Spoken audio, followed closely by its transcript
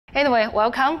Anyway,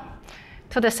 welcome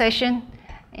to the session.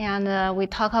 And we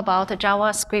talk about the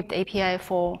JavaScript API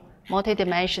for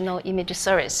multidimensional image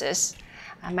services.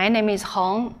 My name is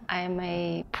Hong. I'm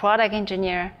a product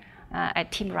engineer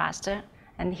at Team Raster.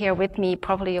 And here with me,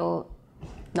 probably you'll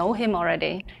know him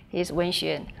already. He's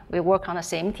Wenxue. We work on the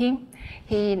same team.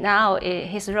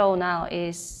 His role now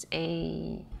is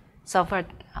a software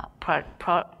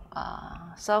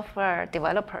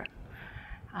developer.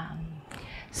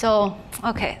 So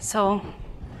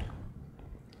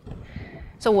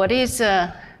what is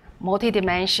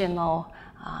multidimensional?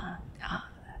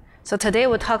 So today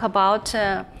we'll talk about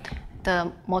the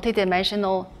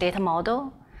multidimensional data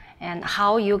model and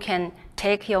how you can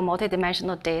take your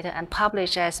multidimensional data and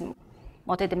publish as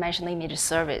multidimensional image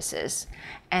services.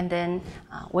 And then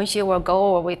Wenxue will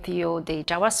go over with you the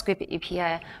JavaScript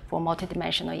API for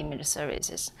multidimensional image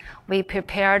services. We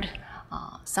prepared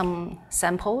some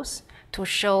samples to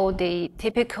show the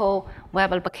typical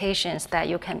web applications that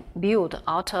you can build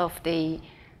out of the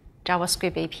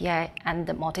JavaScript API and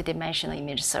the multidimensional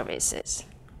image services.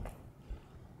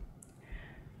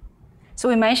 So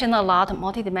we mentioned a lot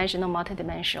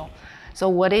multidimensional. So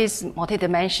what is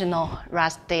multidimensional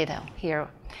raster data here?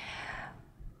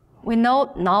 We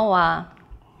know now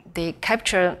they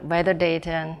capture weather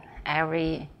data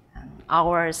every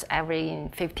hours, every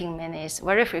 15 minutes,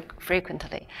 very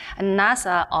frequently. And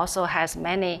NASA also has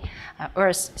many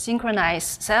Earth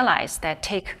synchronized satellites that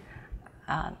take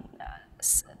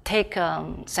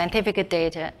scientific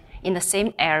data in the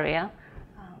same area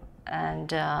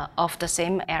and of the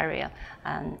same area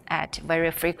and at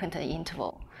very frequent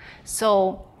interval.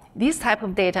 So these type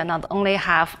of data not only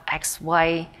have X,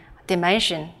 Y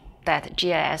dimension that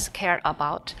GIS care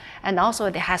about, and also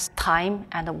it has time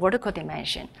and a vertical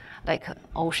dimension, like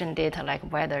ocean data, like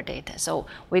weather data. So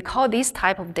we call this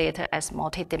type of data as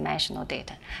multidimensional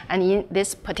data. And in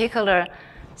this particular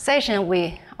session,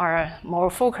 we are more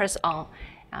focused on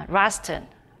raster,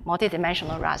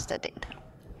 multidimensional raster data.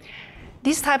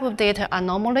 These type of data are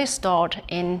normally stored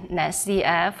in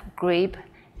netCDF, GRIB,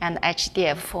 and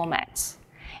HDF formats.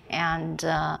 And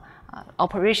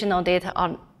operational data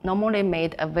are normally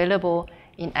made available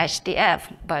in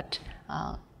HDF, but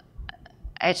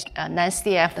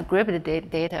netCDF, the GRIB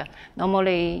data,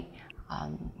 normally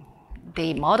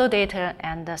the model data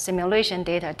and the simulation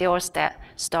data, they are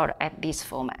stored at these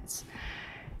formats.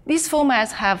 These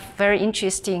formats have very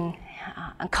interesting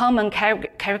common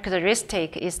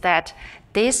characteristic is that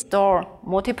they store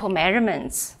multiple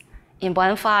measurements in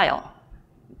one file.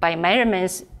 By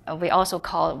measurements, we also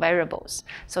call variables.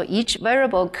 So each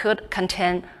variable could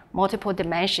contain multiple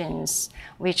dimensions,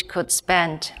 which could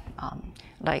span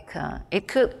it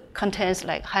could contain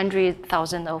like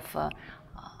 100,000 of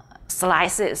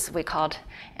slices, we call it,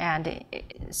 and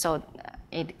so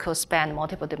it could span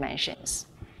multiple dimensions.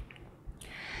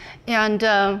 And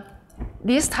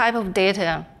this type of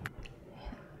data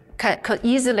could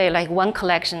easily, like one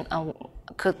collection,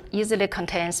 could easily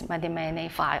contain many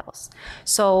files.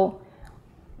 So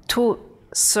to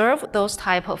serve those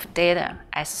type of data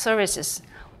as services,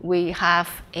 we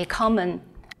have a common,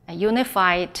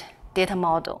 unified data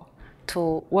model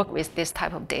to work with this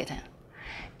type of data.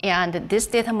 And this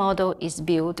data model is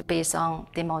built based on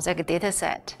the Mosaic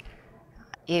dataset.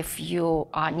 If you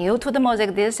are new to the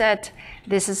Mosaic dataset,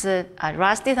 this is a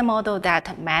raster data model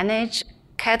that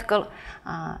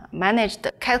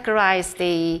categorize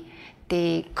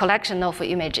the collection of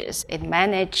images. It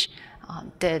manages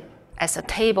as a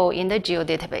table in the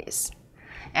geodatabase.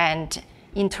 And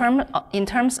in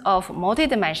terms of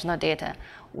multidimensional data,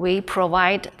 we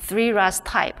provide 3 raster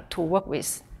types to work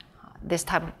with this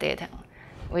type of data,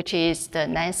 which is the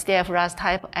netCDF raster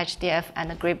type, HDF, and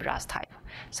the GRIB raster type.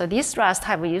 So this raster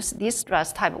type, we use this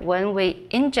raster type when we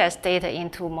ingest data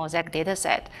into Mosaic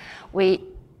dataset. We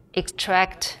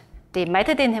extract the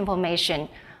metadata information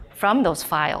from those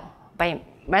files. By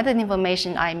metadata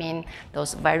information, I mean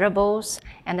those variables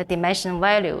and the dimension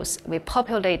values. We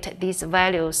populate these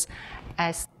values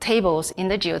as tables in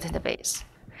the geodatabase.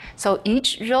 So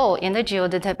each row in the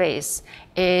geodatabase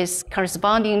is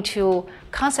corresponding to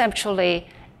conceptually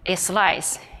a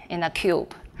slice in a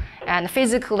cube. And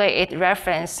physically, it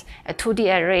references a 2D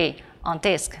array on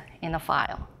disk in a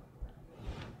file.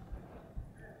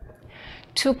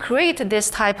 To create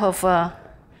this type of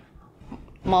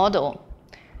model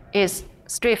is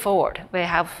straightforward. We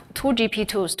have 2 GP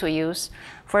tools to use.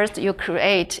 First, you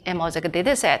create a Mosaic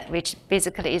dataset, which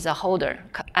basically is a holder,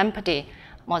 empty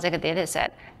Mosaic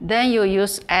dataset. Then you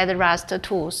use add raster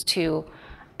tools to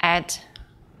add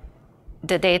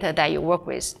the data that you work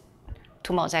with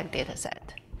to Mosaic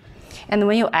dataset. And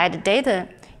when you add data,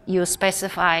 you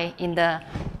specify in the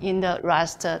in the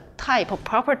Rust type of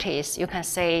properties, you can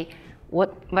say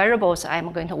what variables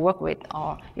I'm going to work with,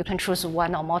 or you can choose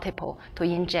one or multiple to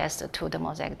ingest to the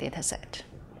Mosaic dataset.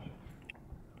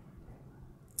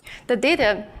 The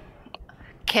data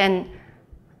can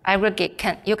aggregate,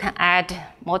 you can add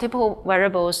multiple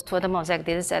variables to the Mosaic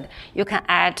dataset. You can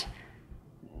add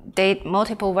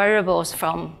multiple variables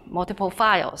from multiple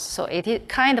files. So it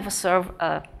kind of serves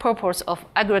a purpose of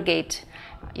aggregate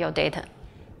your data.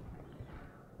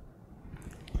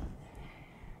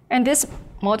 And this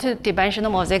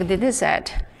multidimensional Mosaic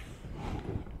dataset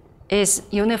is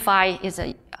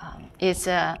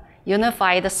a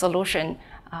unified solution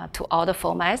to all the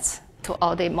formats, to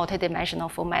all the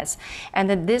multidimensional formats.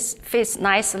 And this fits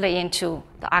nicely into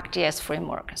the ArcGIS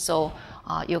framework. So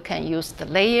you can use the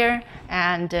layer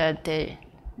and the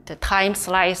time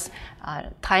slice,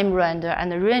 time render,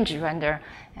 and the range render,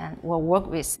 and will work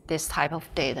with this type of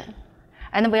data.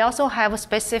 And we also have a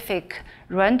specific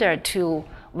render to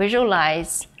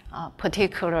visualize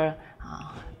particular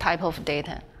type of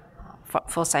data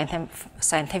for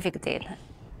scientific data.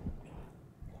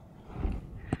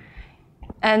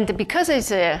 And because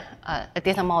it's a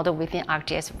data model within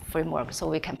ArcGIS framework, so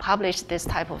we can publish this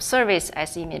type of service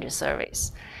as image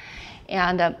service.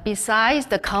 And besides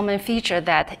the common feature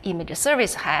that image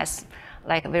service has,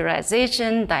 like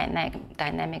visualization,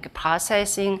 dynamic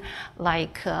processing,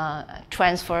 like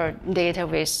transfer data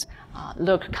with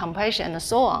look compression and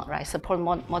so on, right? Support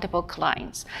multiple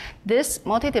clients. This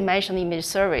multidimensional image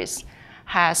service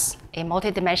has a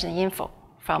multidimensional info.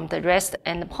 From the REST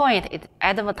endpoint, it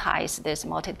advertises this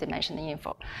multidimensional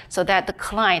info so that the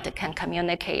client can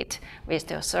communicate with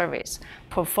the service,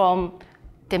 perform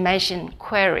dimension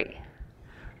query.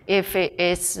 If it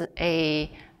is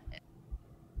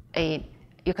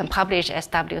you can publish as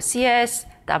WCS,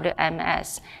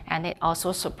 WMS, and it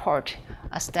also supports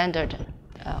a standard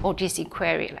OGC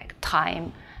query like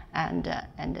time and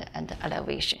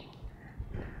elevation.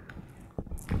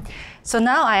 So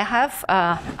now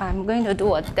I'm going to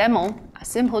do a demo, a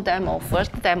simple demo,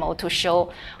 first demo to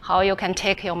show how you can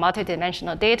take your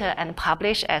multidimensional data and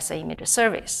publish as an image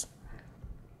service.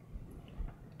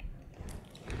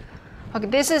 Okay,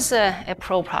 this is a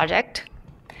pro project,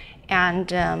 and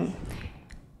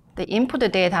the input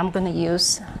data I'm going to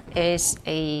use is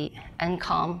a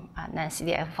NCOM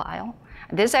netCDF file.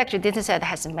 This actually dataset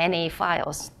has many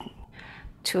files.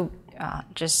 To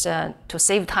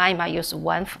save time, I use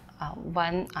one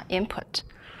input.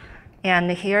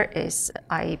 And here is,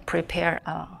 I prepare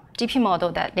a GP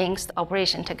model that links the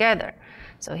operation together.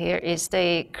 So here is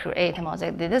the create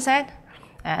Mosaic dataset,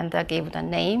 and I give the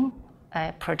name,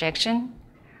 projection,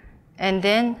 and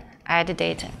then add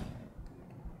data.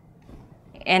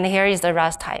 And here is the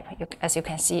Rust type. As you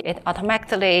can see, it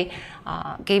automatically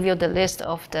gives you the list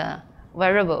of the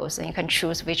variables, and you can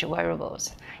choose which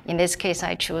variables. In this case,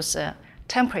 I choose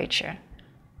temperature.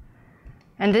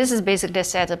 And this is basically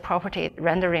set a property,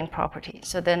 rendering property.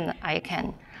 So then I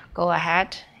can go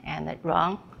ahead and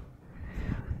run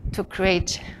to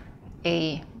create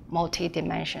a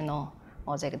multi-dimensional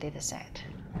Mosaic dataset.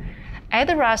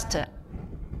 Add Rust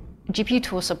GP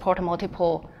tool support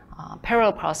multiple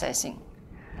parallel processing.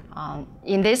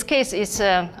 In this case, it's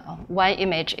one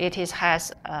image. It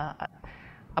has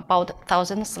about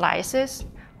 1,000 slices.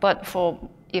 But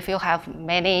if you have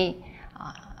many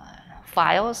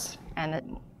files,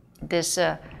 and this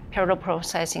parallel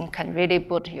processing can really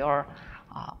boost your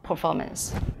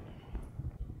performance.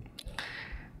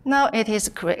 Now it is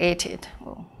created.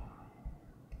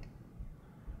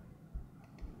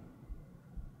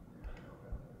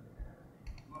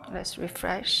 Let's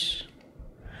refresh.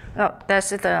 Oh, that's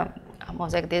the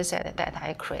Mosaic dataset that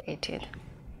I created.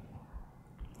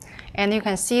 And you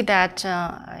can see that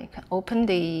I can open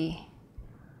the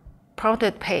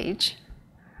product page,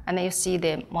 and you see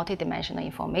the multidimensional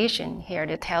information here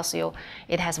that tells you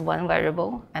it has one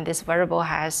variable, and this variable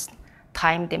has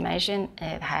time dimension,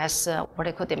 and it has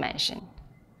vertical dimension.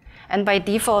 And by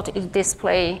default, it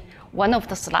displays one of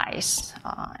the slides.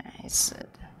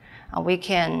 We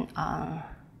can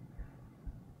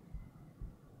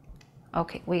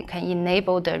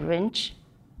enable the range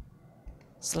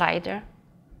slider,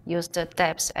 use the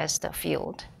depth as the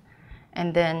field,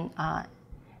 and then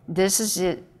this is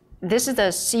the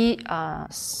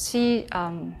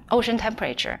ocean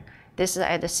temperature. This is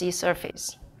at the sea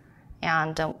surface,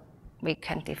 and we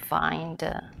can define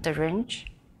the range.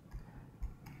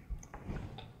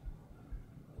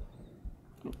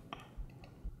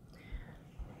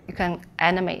 You can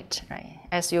animate, right?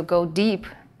 As you go deep,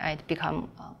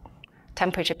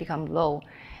 temperature become low.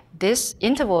 this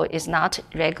interval is not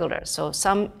regular, so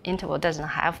some interval doesn't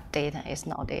have data, it's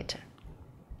no data.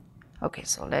 Okay,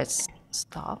 so let's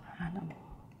stop.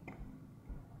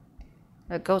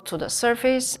 Let's go to the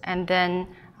surface, and then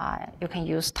you can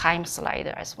use time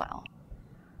slider as well.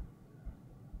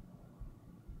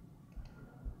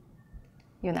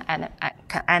 You know,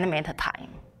 can animate the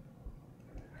time.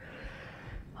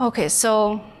 Okay,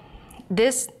 so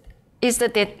this is the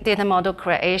data model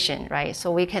creation, right?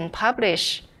 So we can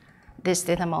publish this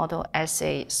data model as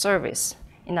a service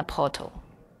in a portal,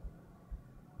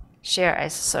 share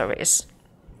as a service.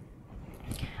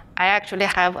 I actually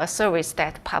have a service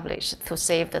that published to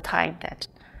save the time that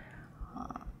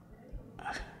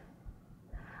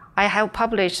I have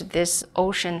published this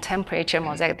ocean temperature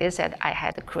mosaic dataset I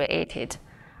had created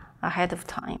ahead of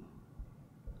time.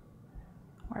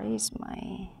 Where is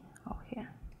my, oh, here.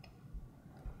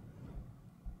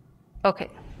 Okay,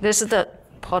 this is the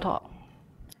portal.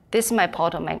 This is my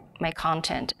portal, my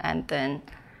content, and then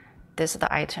this is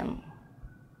the item.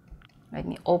 Let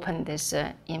me open this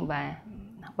in my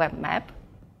web map.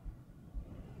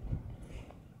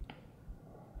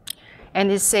 And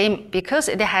it's same, because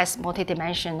it has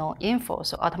multidimensional info,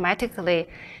 so automatically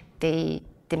the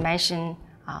dimension,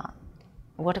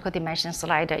 vertical dimension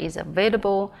slider is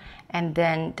available, and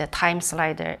then the time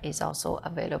slider is also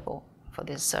available for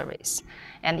this service.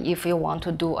 And if you want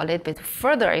to do a little bit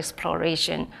further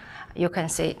exploration, you can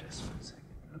say. Just 1 second.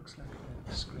 It looks like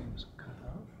the screen was cut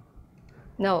off.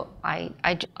 No, I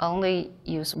only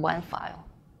use one file.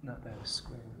 Not that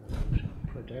screen. The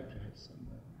projector has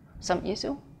some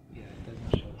issue? Yeah, it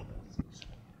doesn't show that.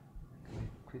 Can we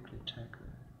quickly check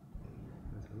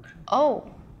the resolution? Oh.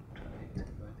 Try it,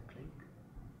 right click,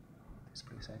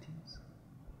 display settings.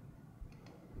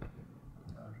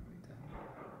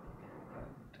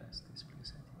 Test display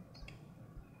settings.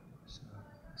 So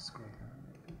scroll down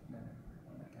a bit. No,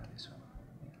 this one.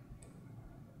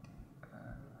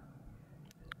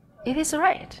 Yeah. It is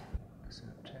right. So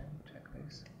check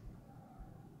this.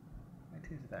 It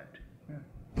is that.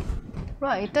 Yeah.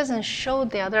 Right, it doesn't show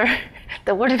the other,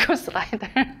 the vertical slider.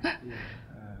 Yeah.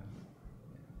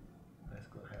 Let's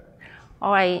go ahead.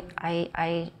 Or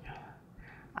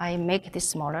I make this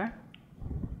smaller.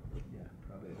 Yeah,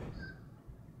 probably this.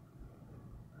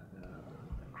 And the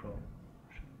Chrome.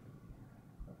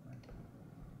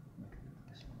 Make it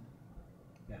this one.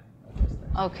 Yeah, I'll test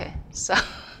that. Okay, so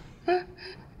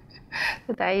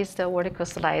that is the vertical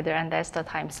slider, and that's the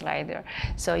time slider.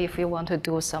 So if you want to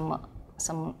do some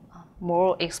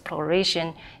more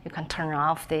exploration, you can turn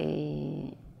off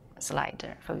the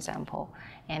slider, for example,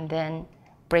 and then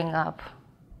bring up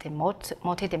the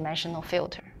multidimensional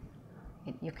filter.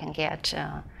 You can get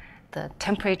the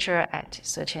temperature at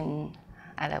certain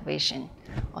elevation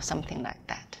or something like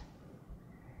that.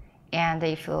 And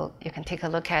if you can take a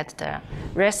look at the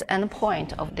REST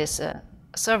endpoint of this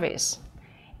service,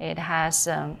 it has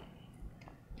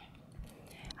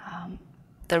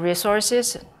the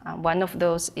resources. One of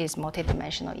those is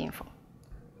multidimensional info.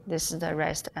 This is the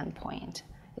REST endpoint.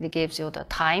 It gives you the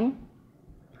time.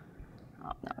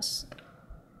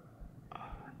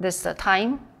 This is the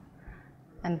time,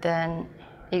 and then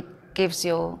it gives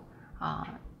you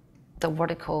the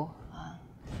vertical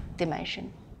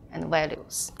dimension and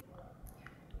values.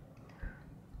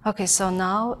 Okay, so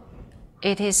now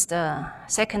it is the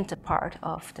second part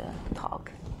of the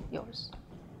talk, yours.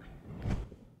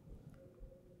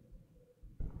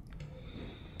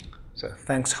 So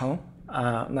thanks, Hong.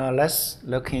 Now let's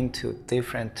look into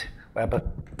different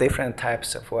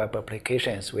types of web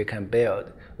applications we can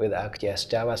build with ArcGIS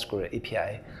JavaScript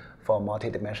API for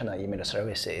multidimensional image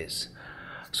services.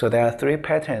 So there are 3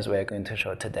 patterns we're going to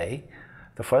show today.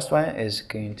 The first one is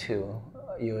going to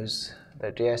use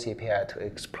the JS API to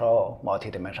explore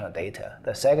multidimensional data.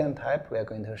 The second type we're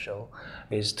going to show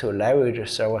is to leverage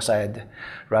server-side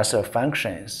raster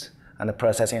functions and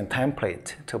processing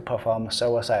template to perform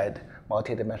server-side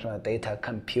multidimensional data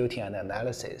computing and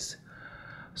analysis.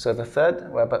 So the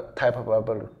third type of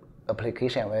web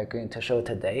application we're going to show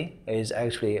today is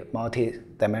actually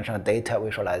multidimensional data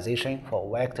visualization for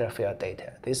vector field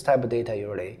data. This type of data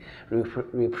usually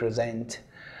represent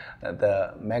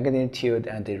the magnitude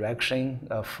and direction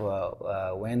of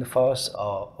wind force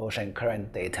or ocean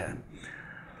current data.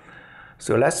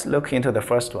 So let's look into the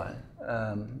first one.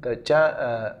 The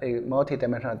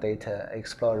multidimensional data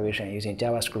exploration using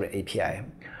JavaScript API.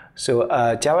 So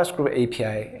JavaScript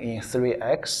API in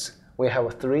 3x, we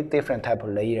have 3 different type of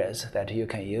layers that you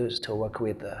can use to work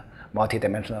with the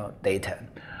multidimensional data.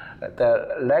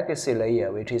 The legacy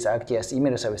layer, which is ArcGIS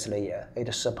image service layer,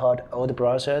 it supports old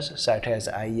browsers such as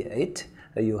IE8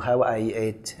 You have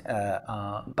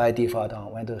IE8 by default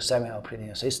on Windows 7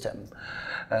 operating system,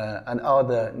 and all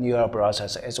the neural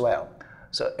browsers as well.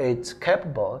 So it's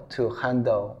capable to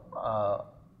handle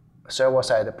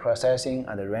server-side processing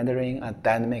and rendering and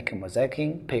dynamic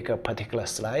mosaicing, pick a particular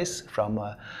slice from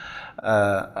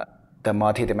the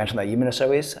multidimensional image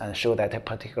service and show that a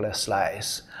particular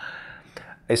slice.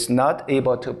 It's not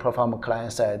able to perform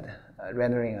client-side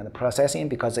rendering and processing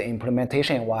because the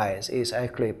implementation-wise is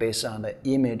actually based on the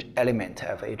image element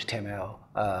of HTML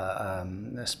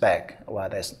spec, where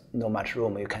there's not much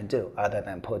room you can do other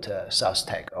than put a source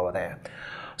tag over there.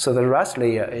 So the Rust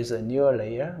layer is a newer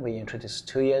layer we introduced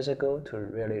 2 years ago to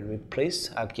really replace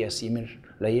ArcGIS image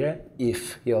layer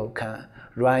if you can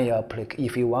run your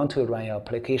if you want to run your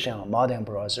application on modern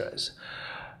browsers.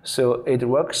 So it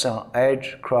works on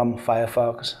Edge, Chrome,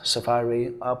 Firefox,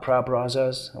 Safari, Opera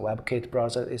browsers, WebKit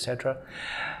browser, etc.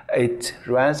 It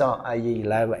runs on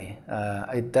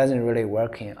IE11. It doesn't really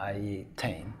work in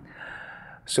IE10.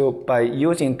 So by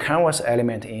using canvas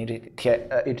element in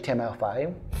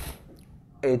HTML5,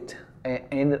 it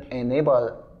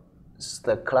enables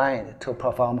the client to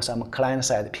perform some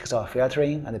client-side pixel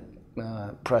filtering and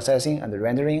processing and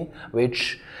rendering,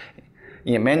 which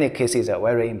in many cases are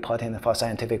very important for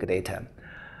scientific data.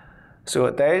 So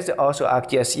there is also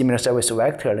ArcGIS image service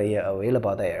vector layer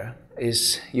available there.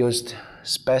 It's used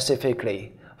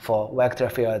specifically for vector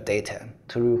field data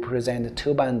to represent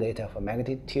two-band data for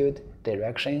magnitude,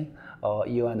 direction, or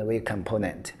U and V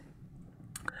component.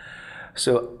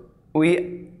 So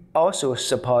we also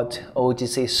support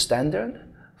OGC standard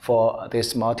for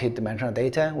this multi-dimensional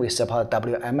data. We support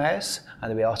WMS,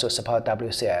 and we also support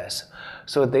WCS.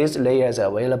 So these layers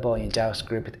are available in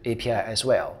JavaScript API as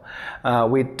well.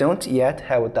 We don't yet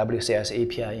have WCS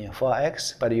API in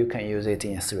 4x, but you can use it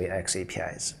in 3x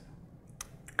APIs.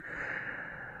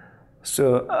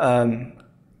 So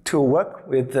to work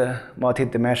with the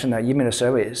multi-dimensional image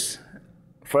service,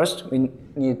 first we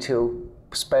need to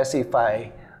specify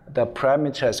the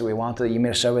parameters we want the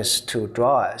image service to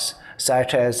draw us,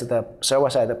 such as the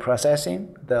server-side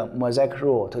processing, the mosaic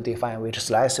rule to define which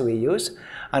slice we use,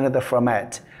 and the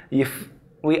format. If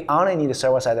we only need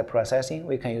server-side processing,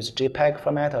 we can use JPEG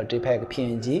format or JPEG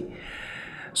PNG.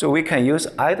 So we can use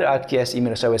either ArcGIS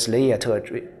image service layer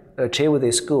to achieve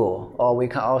this goal, or we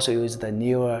can also use the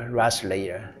newer Rust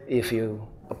layer if your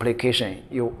application,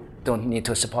 you don't need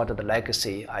to support the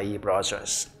legacy IE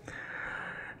browsers.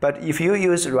 But if you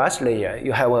use Rust layer,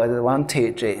 you have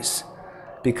advantages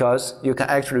because you can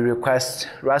actually request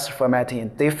Rust format in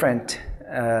different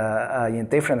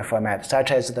formats, such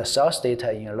as the source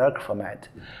data in LERC format.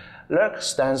 LERC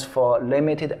stands for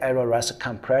Limited Error Rust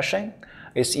Compression.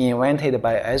 It's invented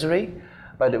by Esri,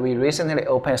 but we recently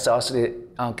open sourced it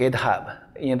on GitHub.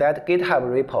 In that GitHub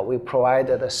repo, we provide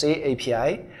the C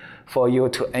API for you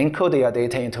to encode your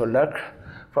data into LERC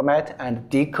format and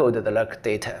decode the LERC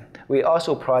data. We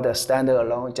also provide a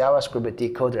standalone JavaScript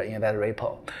decoder in that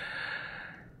repo.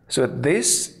 So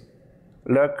this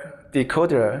LERC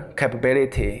decoder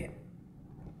capability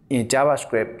in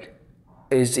JavaScript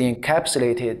is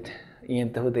encapsulated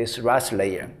into this Rust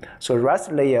layer. So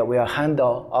Rust layer will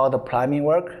handle all the plumbing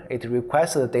work. It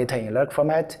requests the data in LERC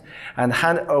format and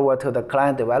hand over to the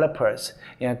client developers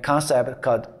in a concept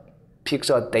called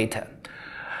pixel data.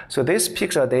 So this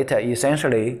pixel data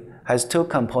essentially has two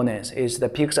components. It's the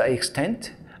pixel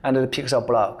extent and the pixel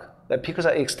block. The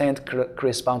pixel extent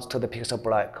corresponds to the pixel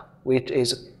block, which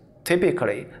is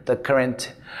typically the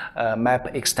current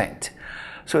map extent.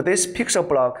 So this pixel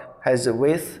block has a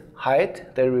width,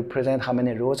 height that represent how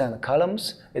many rows and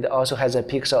columns. It also has a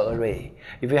pixel array.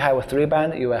 If you have a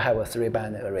 3-band, you will have a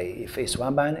 3-band array. If it's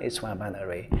 1-band, it's 1-band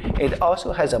array. It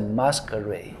also has a mask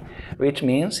array, which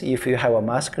means if you have a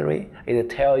mask array, it will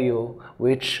tell you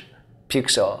which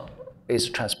pixel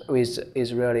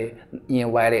is really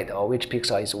invalid or which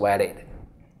pixel is valid.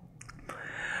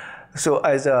 So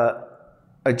as a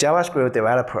JavaScript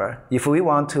developer, if we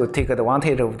want to take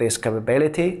advantage of this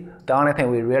capability, the only thing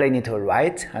we really need to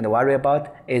write and worry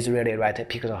about is really write a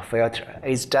pixel filter.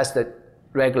 It's just a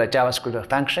regular JavaScript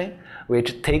function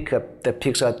which take the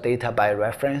pixel data by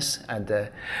reference and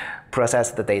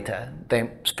process the data, then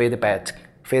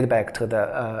feedback to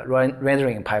the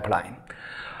rendering pipeline.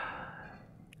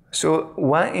 So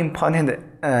one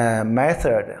important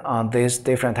method on this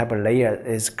different type of layer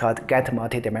is called get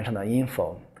multidimensional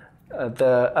info.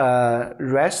 The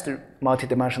REST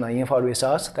multidimensional info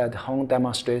resource that Hong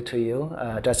demonstrated to you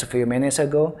just a few minutes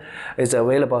ago is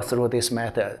available through this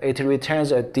method. It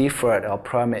returns a default or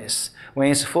promise. When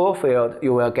it's fulfilled,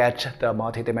 you will get the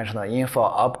multidimensional info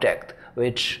object,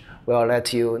 which will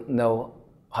let you know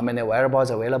how many variables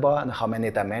available and how many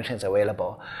dimensions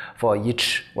available for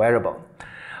each variable.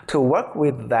 To work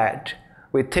with that,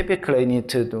 we typically need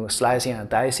to do slicing and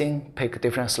dicing, pick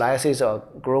different slices or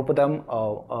group them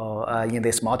or in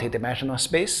this multidimensional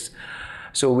space.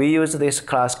 So we use this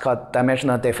class called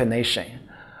dimensional definition.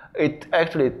 It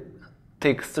actually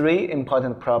takes three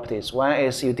important properties. One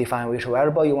is you define which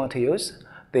variable you want to use.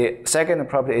 The second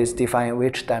property is define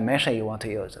which dimension you want to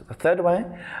use. The third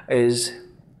one is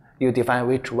you define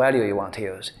which value you want to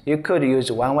use. You could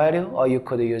use one value or you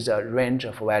could use a range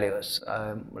of values,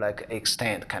 like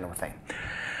extent kind of thing.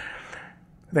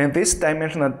 Then this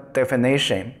dimensional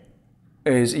definition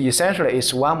is essentially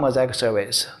it's one mosaic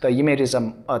service. The images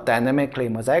are dynamically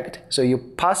mosaiced, so you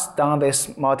pass down this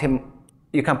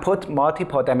you can put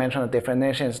multiple dimensional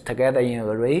definitions together in an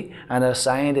array and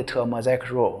assign it to a mosaic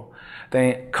rule.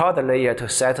 Then call the layer to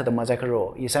set the mosaic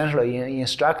rule. Essentially, you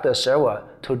instruct the server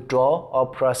to draw or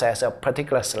process a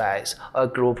particular slice, a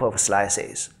group of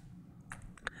slices.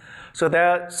 So there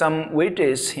are some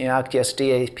widgets in ArcGIS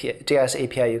JS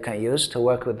API you can use to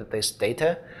work with this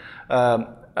data.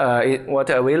 What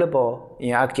available in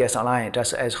ArcGIS Online,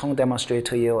 just as Hong demonstrated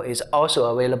to you, is also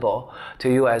available to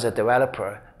you as a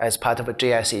developer as part of a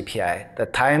JS API, the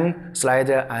time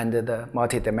slider and the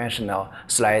multidimensional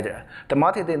slider. The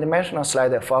multidimensional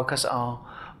slider focuses on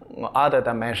other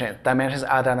dimensions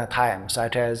other than time,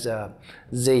 such as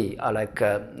Z, or like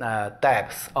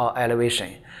depth or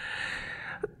elevation.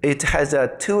 It has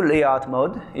a two layout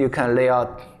mode. You can lay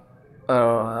out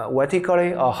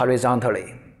vertically or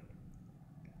horizontally.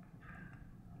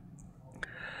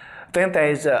 Then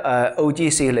there is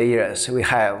OGC layers we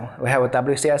have. We have a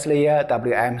WCS layer,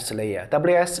 WMS layer.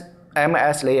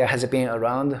 WMS layer has been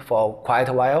around for quite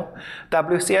a while.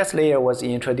 WCS layer was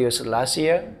introduced last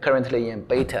year, currently in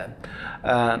beta.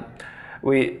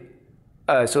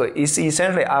 So it's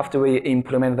essentially after we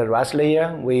implement the RAS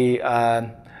layer, we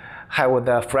have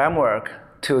the framework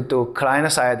to do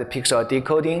client-side pixel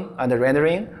decoding and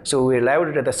rendering. So we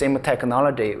leveraged the same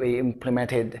technology we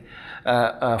implemented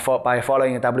by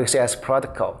following WCS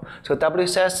protocol. So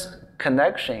WCS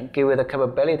connection gives you the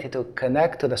capability to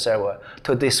connect to the server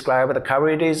to describe the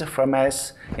coverages,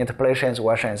 formats, interpolations,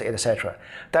 versions, etc.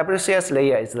 WCS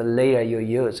layer is the layer you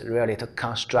use really to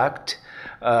construct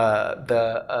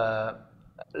the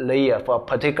layer for a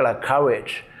particular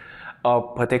coverage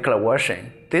or particular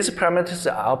version. These parameters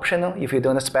are optional. If you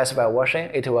don't specify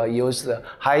version, it will use the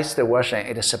highest version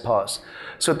it supports.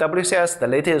 So WCS, the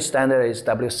latest standard is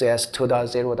WCS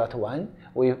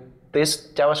 2.0.1. This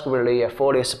JavaScript layer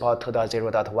fully supports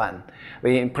 2.0.1.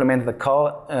 We implement the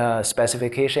core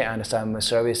specification and some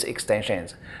service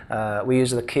extensions. We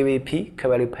use the KVP,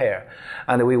 key-value pair,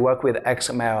 and we work with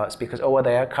XML because over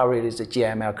there coverage is the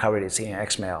GML coverage in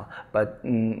XML, but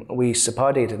we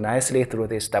support it nicely through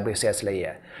this WCS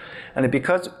layer. And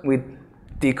because we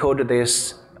decode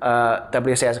this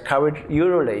WCS coverage,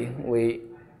 usually we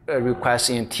request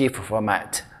in TIFF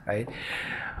format, right?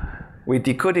 We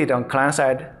decode it on client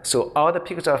side, so all the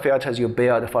pixel filters you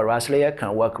build for RAS layer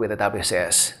can work with the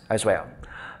WCS as well.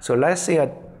 So let's see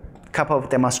a couple of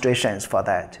demonstrations for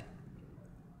that.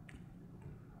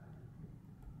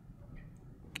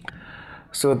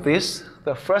 So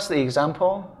the first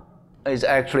example is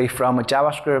actually from a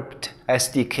JavaScript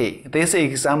SDK. This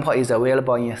example is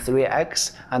available in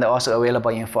 3x and also available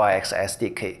in 4x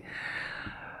SDK.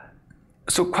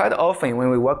 So quite often when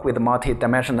we work with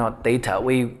multi-dimensional data,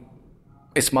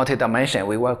 it's multi-dimensional.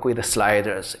 We work with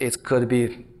sliders. It could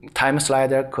be time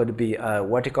slider, could be a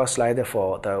vertical slider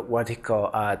for the vertical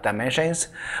dimensions,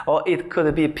 or it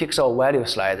could be pixel value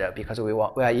slider because we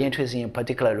are interested in a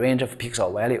particular range of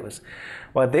pixel values.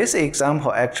 Well, this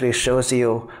example actually shows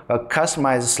you a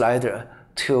customized slider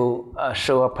to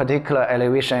show a particular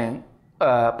elevation,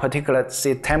 particular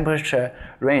temperature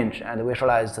range and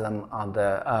visualize them on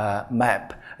the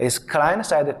map. It's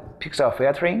client-side pixel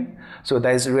filtering, so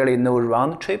there is really no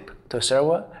round trip to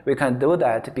server. We can do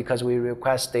that because we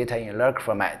request data in lurk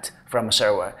format from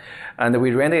server, and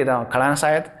we render it on client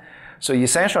side. So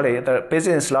essentially, the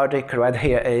business logic right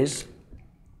here is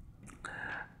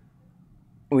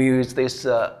we use this.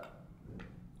 Let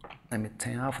me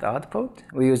turn off the output.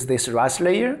 We use this RAS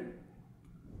layer.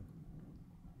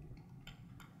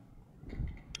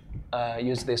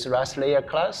 Use this RAS layer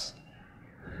class.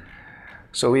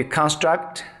 So we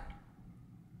construct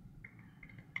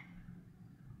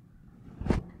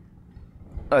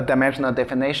a dimensional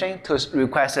definition to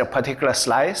request a particular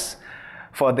slice.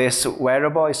 For this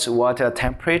variable, it's water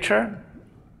temperature.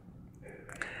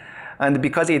 And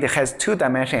because it has two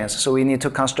dimensions, so we need to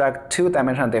construct two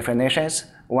dimensional definitions,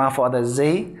 one for the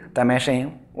Z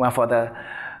dimension, one for the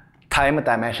time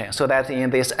dimension, so that in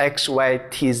this x, y,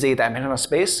 t, z dimensional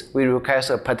space, we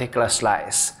request a particular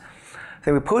slice.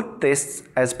 So we put this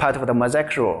as part of the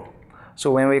mosaic rule.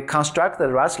 So when we construct the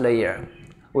raster layer,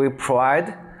 we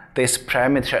provide these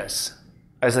parameters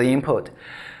as the input.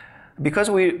 Because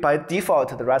by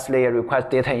default, the raster layer requires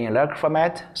data in log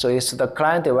format, so it's the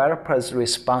client developer's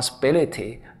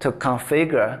responsibility to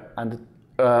configure and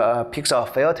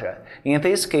pixel filter. In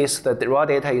this case, the raw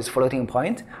data is floating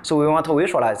point, so we want to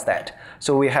visualize that.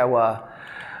 So we have a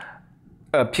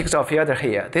pixel filter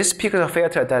here. This pixel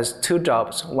filter does two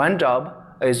jobs. One job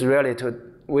is really to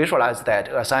visualize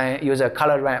that, use a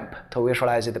color ramp to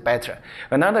visualize it better.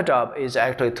 Another job is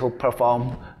actually to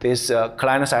perform this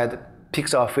client-side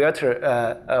pixel filter,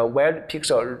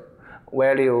 pixel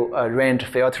value range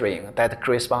filtering that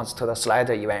corresponds to the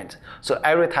slider event. So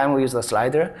every time we use the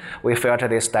slider, we filter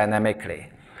this dynamically.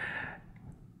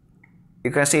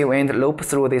 You can see when it loops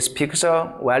through these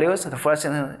pixel values, the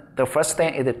first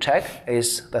thing it checks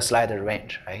is the slider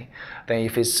range, right? Then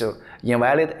if it's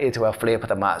invalid, it will flip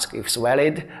the mask. If it's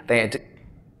valid, then it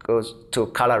goes to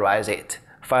colorize it.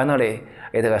 Finally,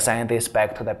 it will assign this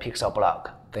back to the pixel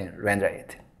block, then render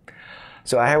it.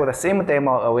 So I have the same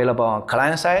demo available on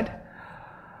client side.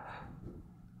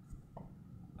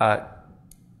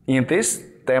 In this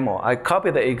demo, I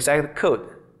copied the exact code,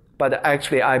 but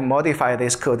actually I modified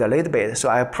this code a little bit. So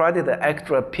I provided the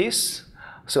extra piece.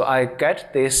 So I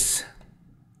get this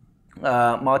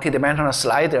multidimensional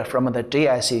slider from the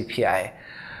GIS API.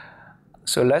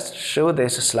 So let's show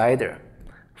this slider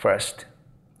first.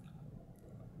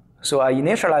 So I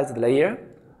initialize the layer,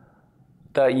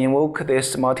 invoke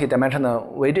this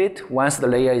multidimensional widget once the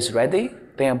layer is ready,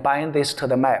 then bind this to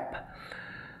the map.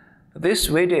 This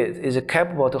widget is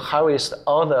capable to harvest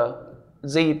all the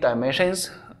z dimensions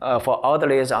for all the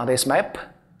layers on this map,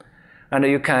 and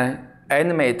you can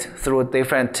animate through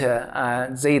different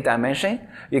z dimension.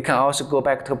 You can also go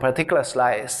back to a particular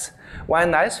slice.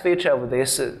 One nice feature of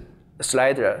this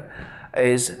slider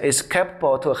is it's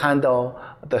capable to handle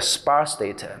the sparse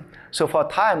data. So for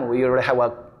time, we usually have a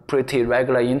pretty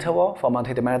regular interval for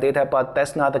multidimensional data, but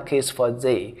that's not the case for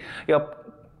z.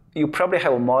 You probably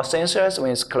have more sensors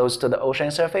when it's close to the ocean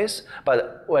surface,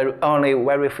 but only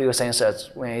very few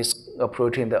sensors when it's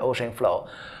approaching the ocean floor.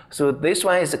 So this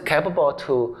one is capable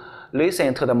to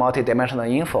listen to the multidimensional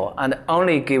info and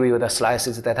only give you the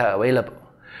slices that are available.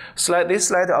 This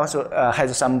slider also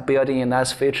has some built-in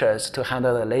nice features to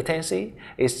handle the latency.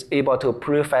 It's able to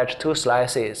prefetch two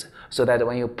slices so that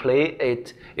when you play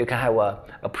it, you can have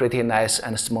a pretty nice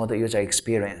and smooth user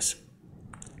experience.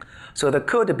 So the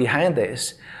code behind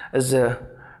this is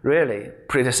really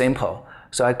pretty simple.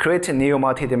 So I create a new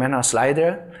multidimensional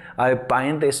slider. I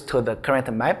bind this to the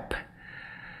current map.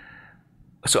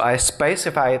 So I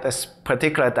specify this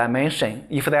particular dimension.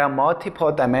 If there are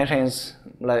multiple dimensions,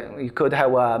 like you could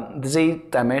have a z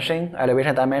dimension,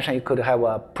 elevation dimension, you could have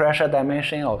a pressure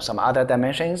dimension or some other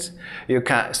dimensions. You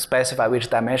can specify which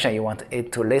dimension you want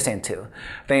it to listen to.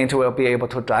 Then it will be able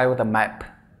to drive the map.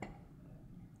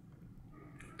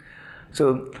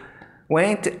 So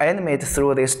when it animates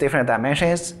through these different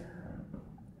dimensions,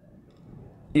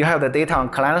 you have the data on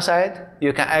client side.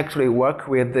 You can actually work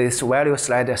with this value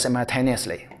slider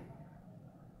simultaneously.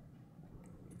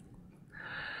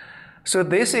 So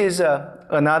this is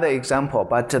another example,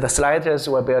 but the sliders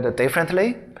were built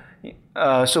differently.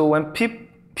 So when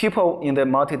people in the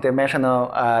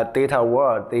multidimensional data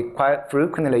world, they quite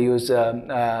frequently use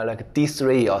like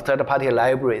D3 or third-party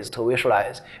libraries to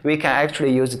visualize. We can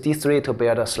actually use D3 to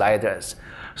build sliders.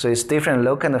 So it's different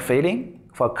look and feeling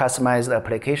for customized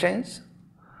applications.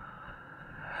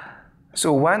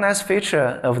 So one nice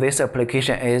feature of this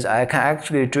application is I can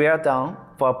actually drill down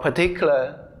for a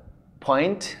particular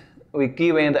point. We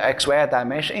given the XY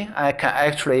dimension, I can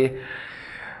actually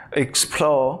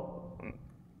explore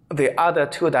the other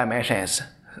two dimensions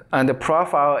and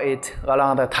profile it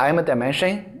along the time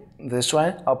dimension, this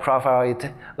one, or profile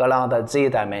it along the z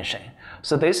dimension.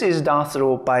 So this is done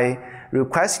through by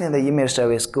requesting the image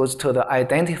service goes to the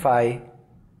identify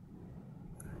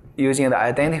using the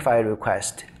identify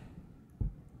request.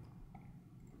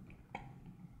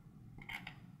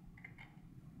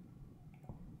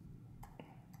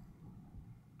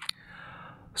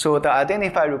 So the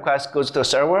identify request goes to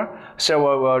server.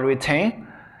 Server will retain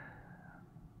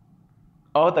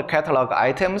all the catalog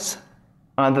items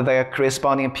and their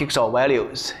corresponding pixel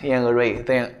values in an array.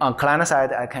 Then on client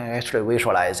side, I can actually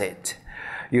visualize it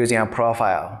using a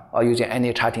profile or using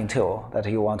any charting tool that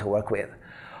you want to work with.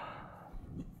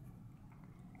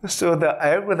 So the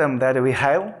algorithm that we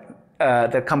have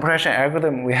the compression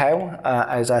algorithm we have,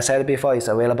 as I said before, is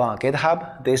available on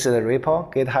GitHub. This is a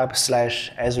repo,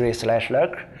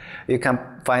 github/esri/lurk. You can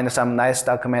find some nice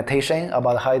documentation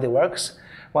about how it works.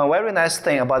 One very nice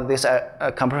thing about this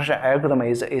compression algorithm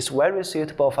is it's very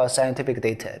suitable for scientific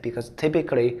data, because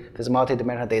typically this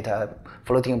multidimensional data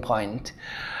floating point.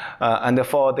 And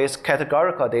for this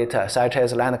categorical data, such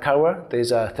as land cover,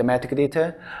 these are thematic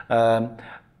data,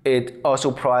 it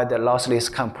also provides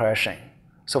lossless compression.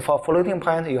 So for floating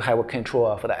point, you have control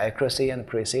of the accuracy and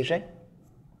precision.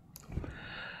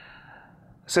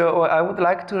 So I would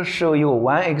like to show you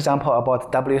one example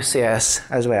about WCS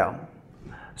as well.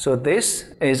 So this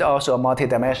is also a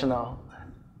multidimensional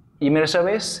email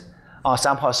service. On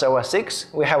sample server 6,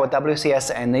 we have a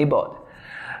WCS enabled.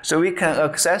 So we can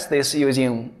access this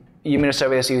using email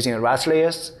service using RAS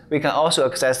layers. We can also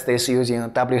access this using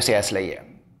WCS layer.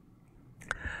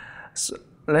 So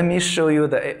let me show you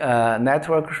the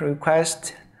network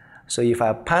request. So if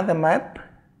I pan the map,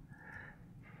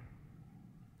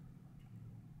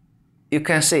 you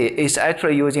can see it's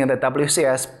actually using the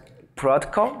WCS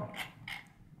protocol.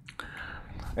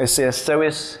 It says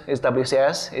service is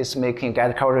WCS, it's making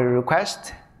get query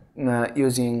request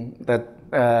using the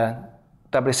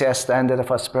WCS standard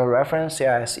for spread reference,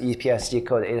 CIS, EPSG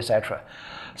code, etc.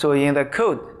 So in the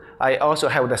code, I also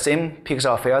have the same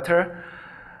pixel filter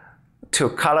to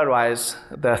colorize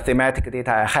the thematic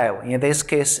data I have. In this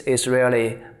case, it's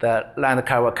really the land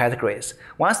cover categories.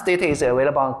 Once data is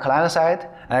available on client side,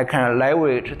 I can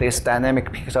leverage this dynamic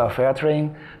pixel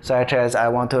filtering, such as I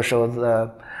want to show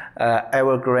the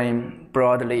evergreen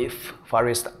broadleaf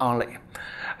forest only.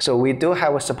 So we do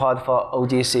have support for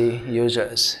OGC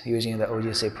users using the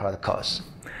OGC protocols.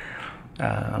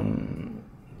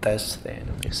 That's the end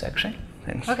of this section.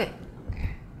 Thanks. Okay,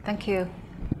 thank you.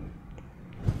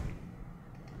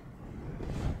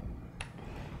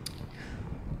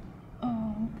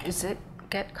 Is it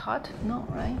get caught? No,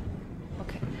 right?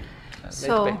 Okay. A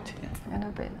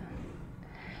little bit.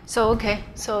 So okay,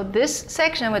 so this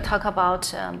section will talk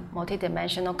about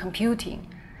multidimensional computing.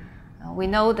 We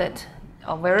know that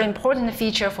a very important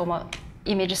feature for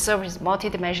image service,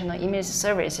 multidimensional image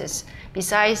services,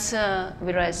 besides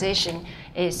visualization,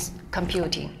 is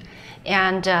computing.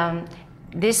 And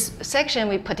this section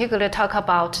we particularly talk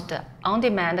about the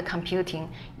on-demand computing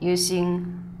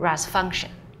using RAS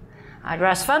function.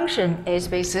 RAS function is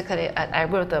basically an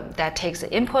algorithm that takes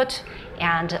input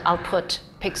and output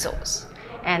pixels.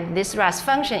 And this RAS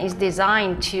function is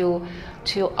designed to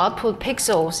output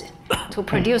pixels, to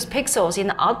produce pixels in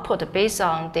the output based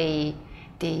on the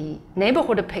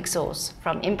neighborhood pixels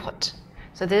from input.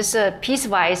 So this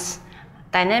piecewise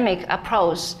dynamic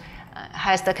approach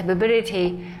has the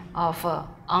capability of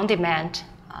on-demand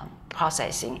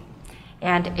processing.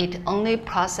 And it only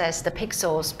processes the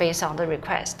pixels based on the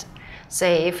request.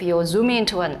 Say if you zoom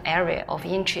into an area of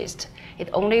interest, it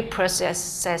only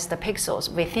processes the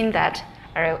pixels within that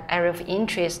area of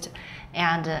interest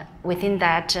and within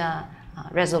that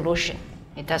resolution.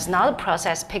 It does not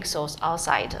process pixels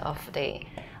outside of the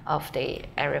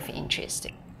area of interest.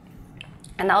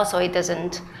 And also it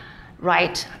doesn't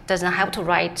have to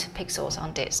write pixels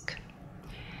on disk.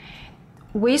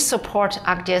 We support,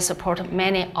 ArcGIS support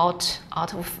many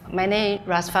many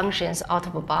RAS functions out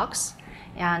of the box.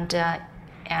 And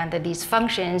these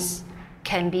functions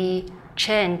can be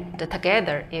chained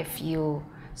together if you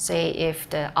say if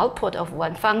the output of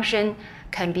one function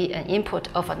can be an input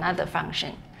of another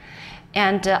function.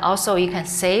 And also you can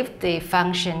save the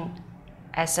function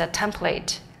as a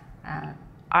template,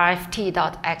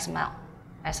 rft.xml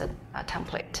as a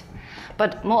template.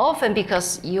 But more often,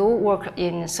 because you work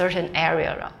in a certain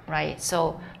area, right?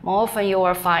 So more often you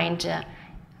will find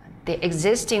the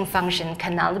existing function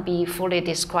cannot be fully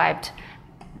described,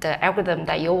 the algorithm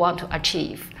that you want to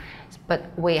achieve. But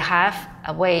we have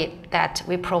a way that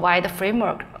we provide a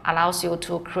framework allows you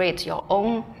to create your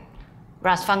own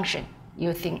RAS function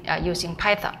using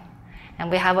Python.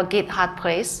 And we have a GitHub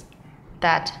place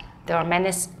that there are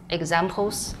many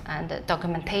examples and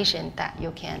documentation that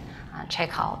you can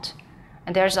check out.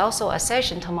 And there's also a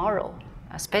session tomorrow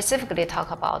specifically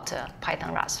talk about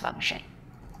Python RAS function.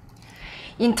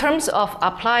 In terms of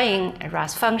applying a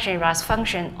RAS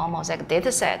function almost like a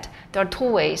data set, there are two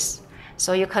ways.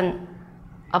 So you can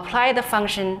apply the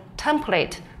function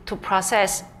template to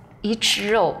process each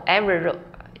row, every row,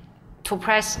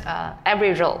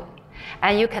 every row.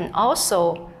 And you can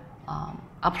also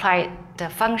apply the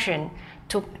function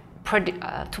to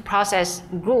process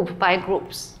group by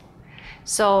groups.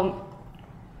 So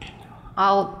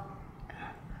I'll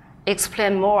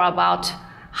explain more about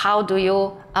how do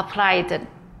you apply the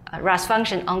RAS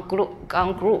function on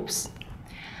groups.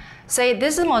 Say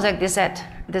this is mosaic dataset,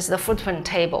 this is the footprint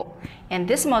table, and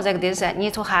this mosaic dataset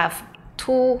needs to have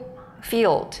two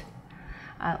fields.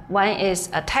 One is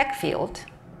a tag field,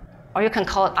 or you can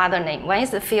call it other name. One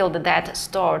is the field that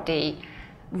stores the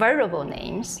variable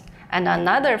names, and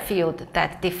another field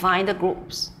that defines the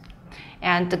groups.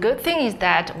 And the good thing is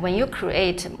that when you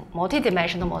create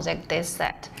multidimensional mosaic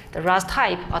dataset, the RAS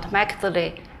type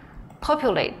automatically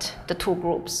populate the two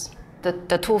groups,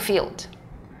 the two fields.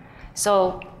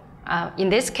 So in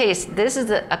this case, this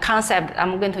is a concept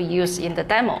I'm going to use in the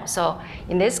demo. So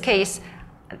in this case,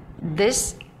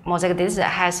 this mosaic dataset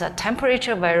has a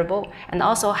temperature variable and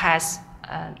also has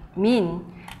a mean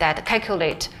that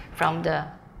calculate from the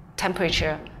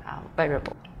temperature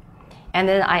variable. And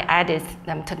then I added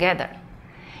them together.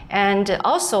 And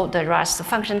also the RAS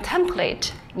function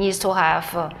template needs to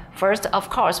have, first, of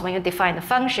course, when you define the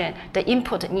function, the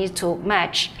input needs to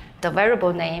match the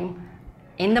variable name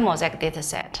in the mosaic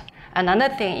dataset. Another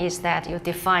thing is that you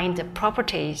define the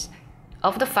properties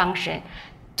of the function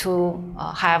to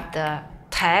have the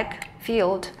tag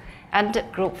field and the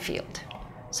group field.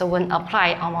 So when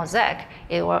applied on mosaic,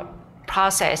 it will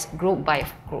process group by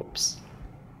groups.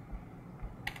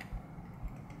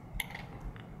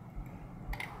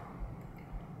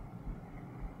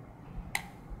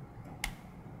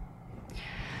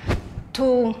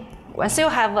 Once you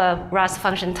have a RAS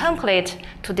function template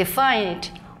to define it,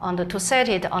 to set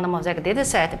it on the mosaic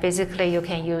dataset, basically you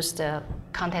can use the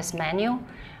context menu.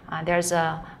 There's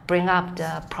a bring up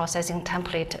the processing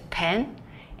template pane,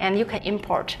 and you can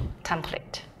import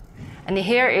template. And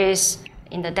here is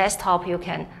in the desktop you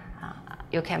can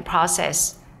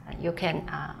process, you can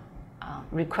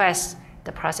request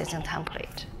the processing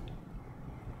template.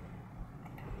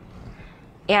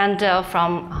 And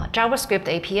from JavaScript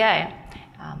API,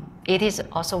 it is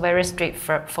also very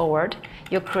straightforward.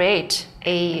 You create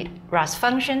a RAS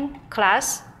function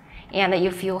class, and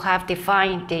if you have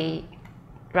defined the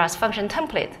RAS function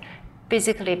template,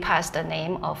 basically pass the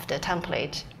name of the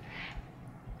template.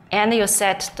 And you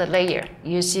set the layer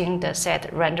using the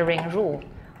set rendering rule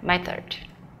method.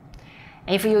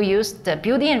 If you use the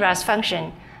built-in RAS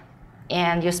function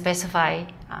and you specify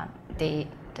the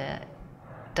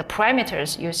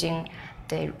parameters using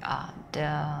the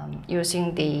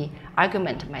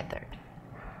argument method.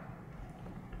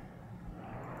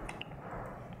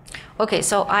 Okay,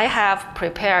 so I have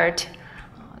prepared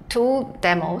two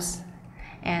demos,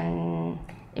 and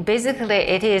basically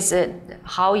it is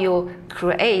how you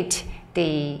create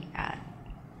the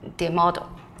model.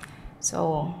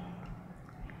 So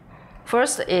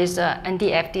first is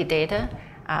NDFD data,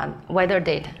 weather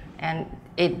data, and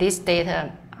this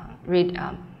data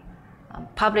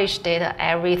publish data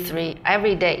every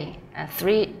day, and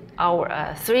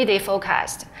 3-day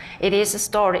forecast. It is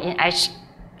stored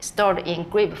in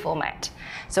GRIB format.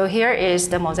 So here is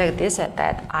the mosaic dataset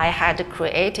that I had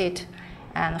created,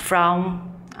 and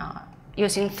from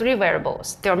using 3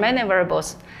 variables. There are many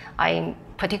variables. I'm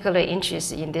particularly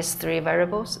interested in these 3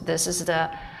 variables. This is the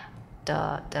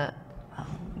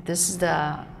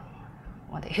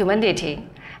humidity.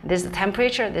 This is the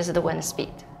temperature. This is the wind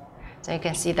speed. So you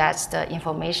can see that's the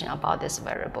information about this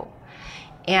variable.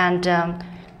 And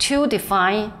to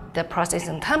define the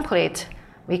processing template,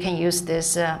 we can use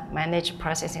this manage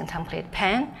processing template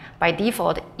pane. By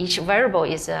default, each variable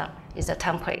is a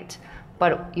template,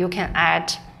 but you can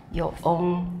add your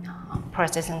own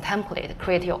processing template,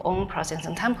 create your own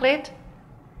processing template.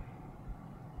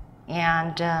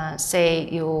 And say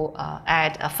you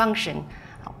add a function.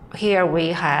 Here we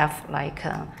have like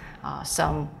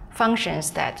some functions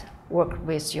that work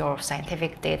with your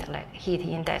scientific data, like heat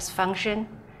index function.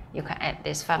 You can add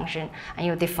this function, and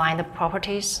you define the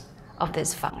properties of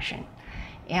this function.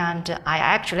 And I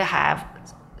actually have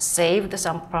saved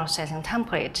some processing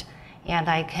template, and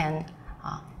I can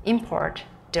import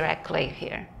directly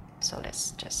here. So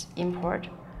let's just import.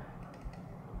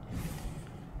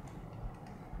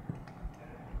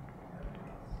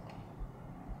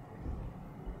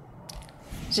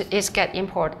 So it's get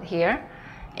imported here.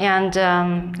 And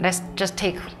let's just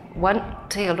take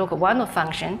a look at one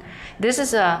function. This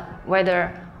is a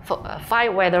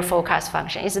fire weather forecast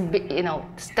function. It's a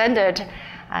standard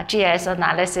GIS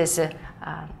analysis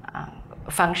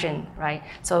function, right?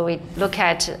 So we look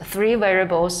at 3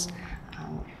 variables: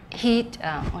 heat,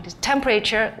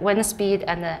 temperature, wind speed,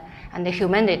 and the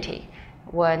humidity.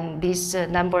 When these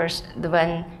numbers,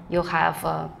 when you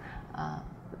have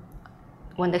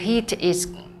when the heat is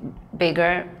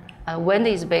bigger, wind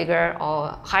is bigger,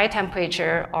 or high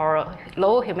temperature or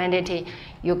low humidity,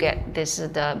 you get this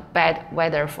the bad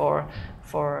weather for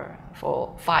for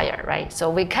fire, right? So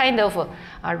we kind of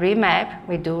remap.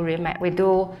 We do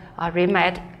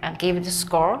remap and give it a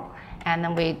score, and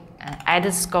then we add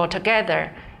the score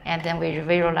together, and then we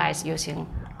visualize using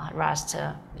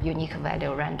raster unique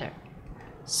value render.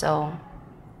 So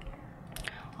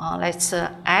let's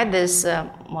add this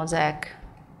mosaic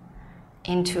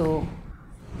into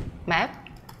map,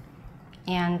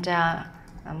 and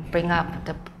bring up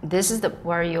this is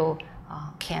where you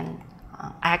can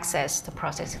access the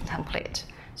processing template.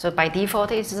 So by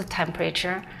default, it's the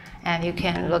temperature, and you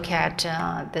can look at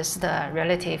this the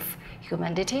relative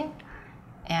humidity,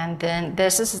 and then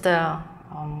this is the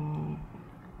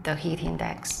heat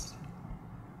index,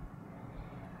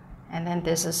 and then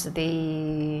this is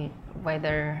the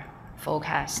weather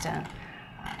forecast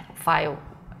file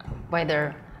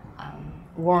weather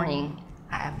warning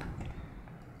app.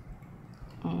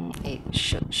 It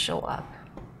should show up.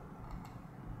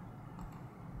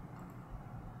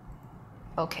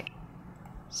 Okay,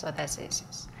 so that's it.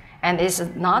 And it's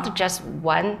not just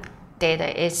one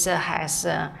data, it's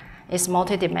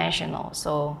multidimensional.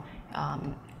 So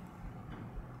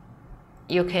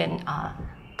you can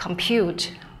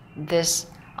compute this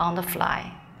on the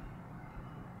fly.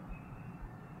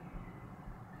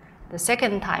 The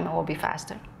second time it will be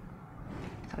faster.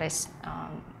 So let's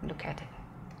look at it.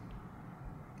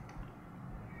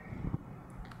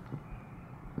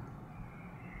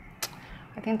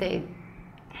 I think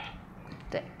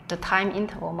the time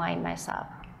interval might mess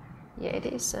up. Yeah, it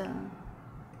is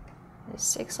it's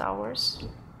 6 hours.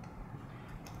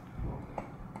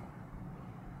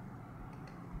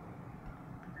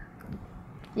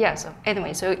 Yeah, so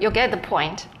anyway, so you get the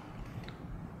point.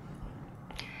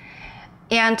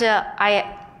 And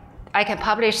I can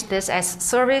publish this as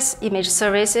service, image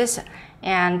services.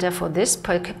 And for this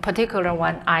particular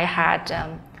one, I had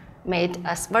made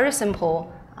a very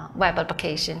simple web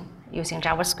application using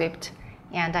JavaScript.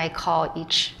 And I call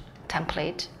each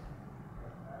template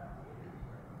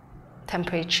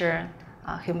temperature,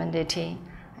 humidity,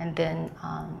 and then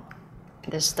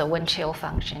this is the wind chill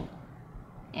function.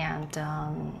 And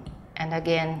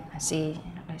again, let's see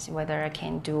whether I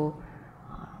can do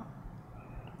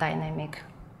dynamic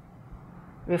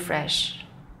refresh.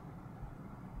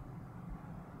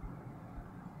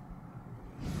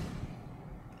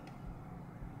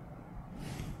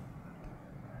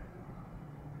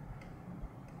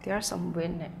 There's some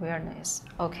weirdness.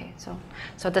 Okay,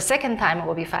 so the second time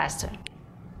will be faster.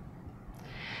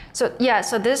 So yeah,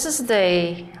 so this is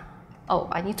the, oh,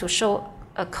 I need to show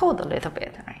a code a little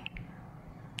bit, right?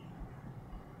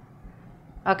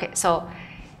 Okay, so,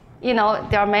 there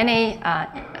are many,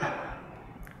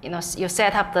 you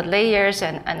set up the layers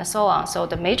and so on. So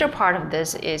the major part of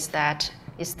this is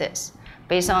this.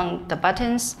 Based on the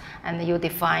buttons, and you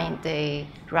define the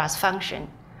RAS function.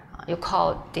 You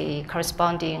call the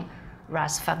corresponding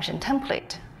RAS function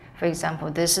template. For example,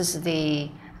 this is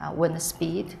the wind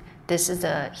speed, this is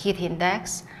the heat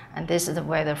index, and this is the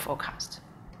weather forecast.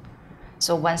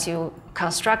 So once you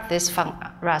construct this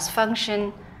RAS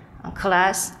function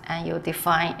class and you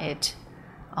define it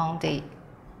on the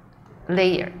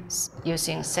layers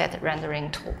using set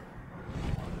rendering tool.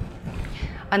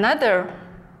 Another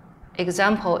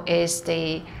example is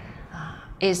the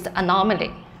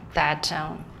anomaly that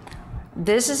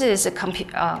this is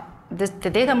the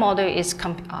data model is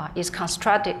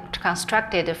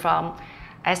constructed from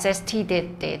SST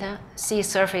data, sea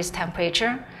surface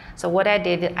temperature. So what I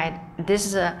did,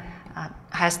 this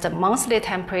has the monthly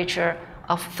temperature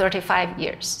of 35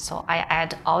 years. So I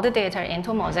add all the data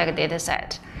into Mosaic data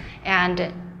set,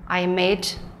 and I made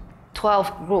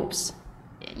 12 groups.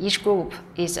 Each group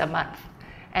is a month.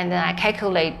 And then I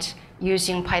calculate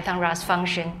using Python RAS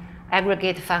function,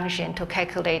 aggregate function to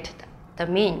calculate the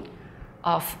mean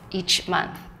of each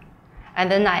month.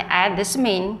 And then I add this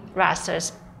mean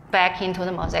rasters back into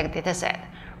the Mosaic dataset,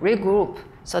 regroup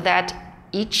so that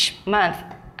each month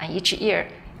and each year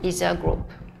is a group.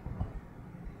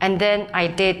 And then I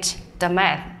did the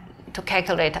math to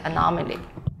calculate anomaly.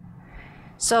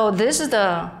 So this is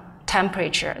the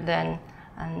temperature. Then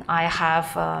and I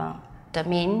have the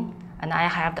mean, and I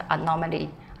have the anomaly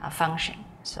function.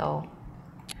 So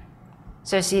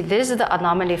see, this is the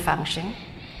anomaly function.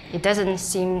 It doesn't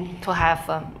seem to have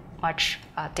much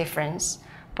difference,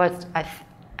 but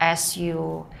as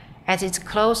it's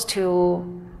close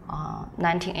to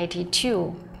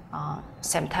 1982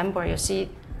 September, you see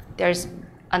there's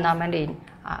anomaly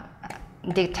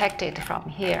detected from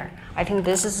here. I think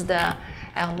this is the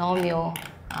L-normal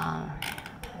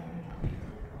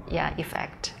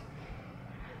effect.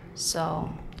 So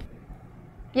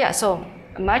yeah, so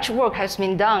much work has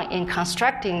been done in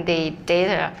constructing the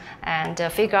data and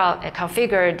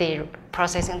configure the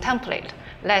processing template,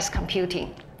 less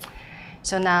computing.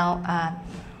 So now,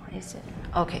 is it?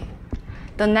 Okay.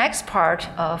 The next part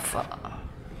of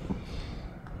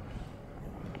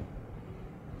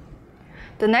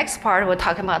we're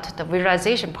talking about the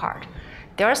visualization part.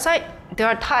 There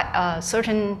are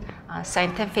certain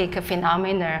scientific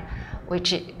phenomena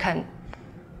which can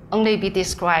only be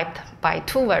described by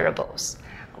two variables.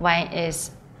 One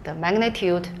is the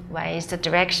magnitude, one is the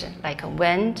direction, like a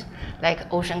wind,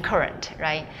 like ocean current,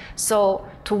 right? So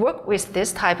to work with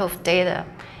this type of data,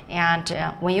 and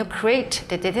when you create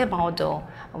the data model,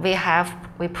 we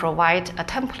provide a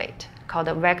template called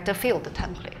a vector field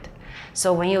template.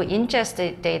 So when you ingest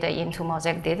the data into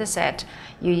Mosaic dataset,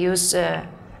 you use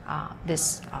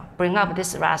bring up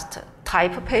this raster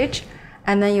type page,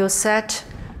 and then you set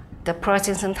the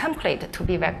processing template to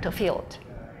be vector field.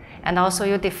 And also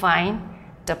you define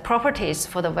the properties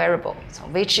for the variable, so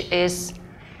which is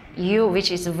u,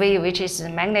 which is v, which is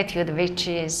magnitude, which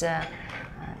is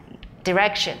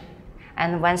direction.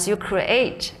 And once you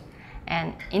create,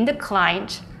 and in the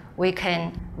client, we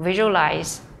can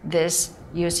visualize this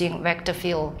using vector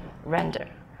field render.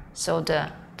 So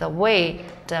the way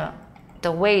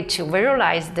to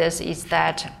visualize this is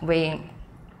that we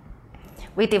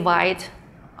divide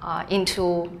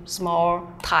into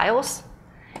small tiles,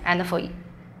 and for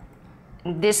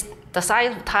this, the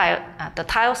size of tile, the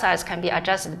tile size can be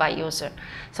adjusted by user.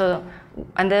 So,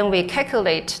 and then we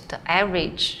calculate the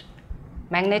average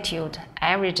magnitude,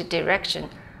 average direction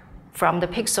from the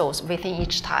pixels within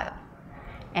each tile.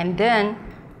 And then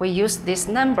we use this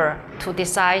number to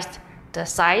decide the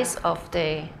size of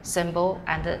the symbol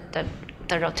and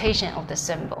the rotation of the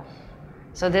symbol.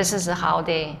 So this is how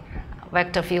the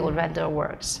vector field render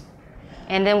works.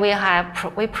 And then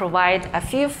we provide a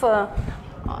few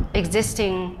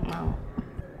existing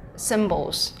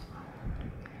symbols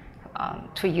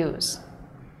to use.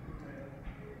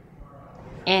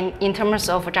 And in terms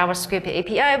of JavaScript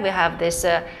API, we have this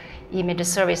image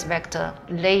service vector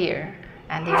layer,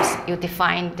 and you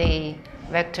define the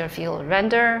vector field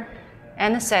render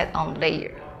and set on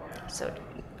layer. So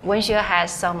Wenxue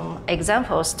has some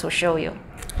examples to show you.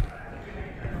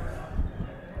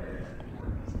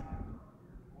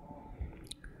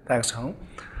 Thanks, Hong.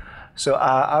 So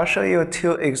I'll show you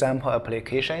two example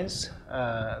applications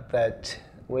that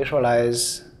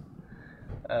visualize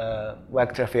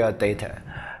vector field data.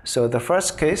 So the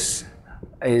first case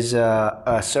is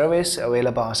a service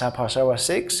available on Sample Server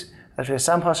 6. Actually,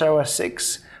 Sample Server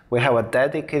 6, we have a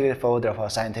dedicated folder for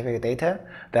scientific data.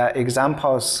 There are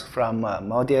examples from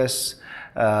Modius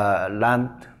land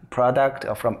product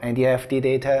or from NDFD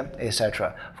data,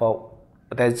 etc.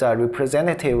 There's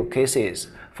representative cases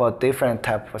for different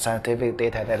types of scientific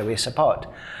data that we support.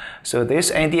 So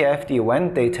this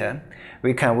NDFD1 data,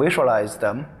 we can visualize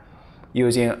them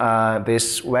using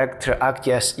this vector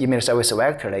ArcGIS image service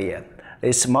vector layer.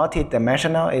 It's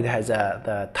multi-dimensional. It has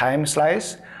the time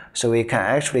slice, so we can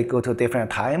actually go to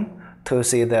different time to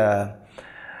see the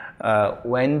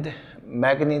wind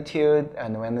magnitude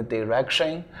and wind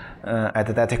direction at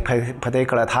that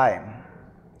particular time.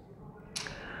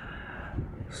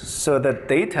 So the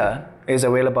data is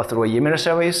available through image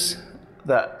service.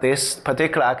 This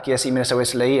particular ArcGIS image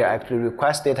service layer actually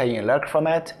requests data in log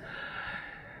format,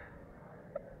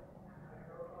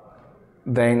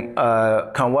 then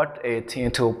convert it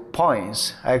into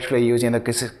points, actually using the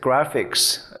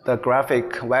graphics, the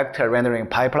graphic vector rendering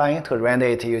pipeline to render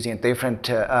it using different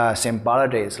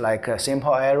symbologies like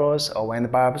simple arrows or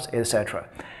wind barbs, etc.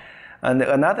 And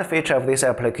another feature of this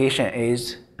application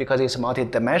is, because it's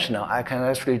multi-dimensional, I can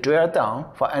actually drill down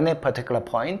for any particular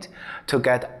point to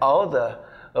get all the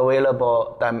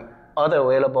available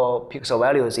pixel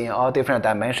values in all different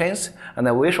dimensions and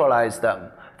then visualize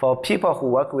them. For people who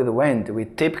work with wind, we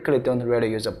typically don't really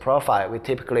use a profile. We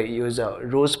typically use a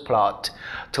rules plot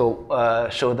to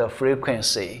show the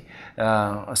frequency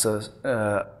of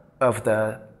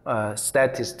the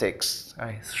statistics,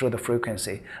 right? Show the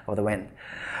frequency of the wind.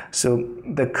 So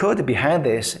the code behind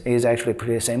this is actually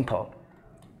pretty simple.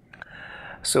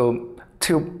 So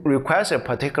to request a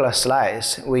particular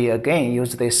slice, we again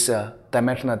use this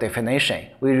dimensional definition.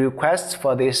 We request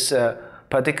for this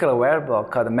particular variable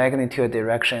called magnitude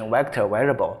direction vector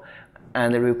variable,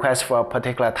 and request for a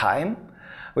particular time.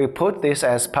 We put this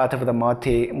as part of the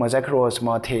Mosaic rules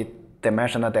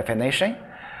multi-dimensional definition.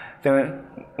 Then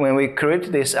when we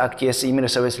create this ArcGIS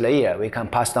image service layer, we can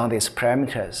pass down these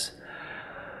parameters.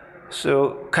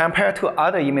 So compared to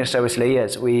other image service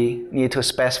layers, we need to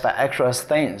specify extra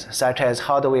things, such as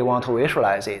how do we want to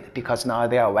visualize it, because now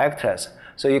they are vectors.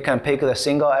 So you can pick the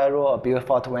single arrow or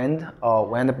Beaufort wind or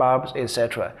wind barbs,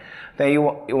 etc. Then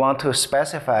you want to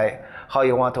specify how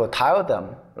you want to tile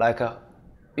them. Like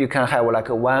you can have like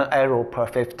one arrow per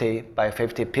 50 by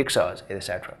 50 pixels,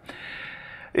 etc.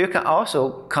 You can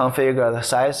also configure the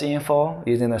size info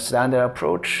using the standard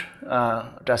approach,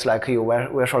 just like you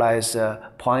visualize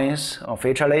points on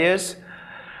feature layers,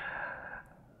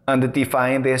 and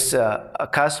define this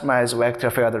customized vector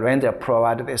field render,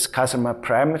 provide these customer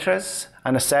parameters,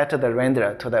 and set the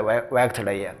render to the vector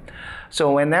layer.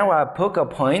 So whenever I poke a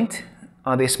point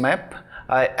on this map,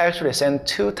 I actually send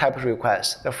two types of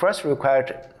requests. The first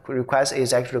request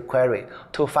is actually query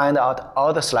to find out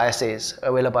all the slices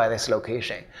available at this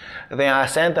location. Then I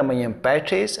send them in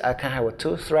batches. I can have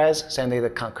two threads send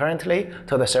it concurrently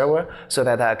to the server so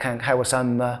that I can have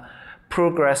some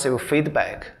progressive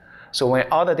feedback. So when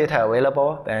all the data are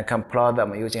available, then I can plot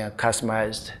them using a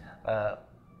customized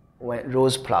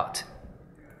rows plot.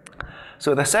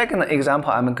 So the second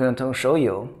example I'm going to show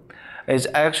you is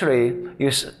actually, you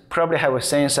probably have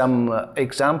seen some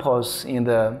examples in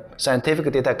the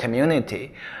scientific data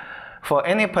community. For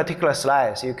any particular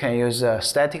slice, you can use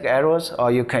static arrows,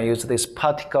 or you can use this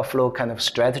particle flow kind of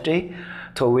strategy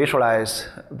to visualize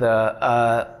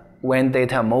the wind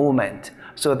data movement.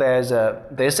 So there's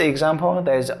this example.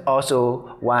 There's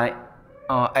also one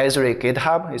on Esri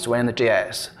GitHub, it's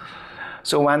wind.js.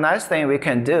 So one nice thing we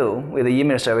can do with the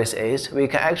email service is we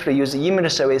can actually use the email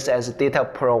service as a data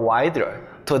provider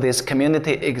to these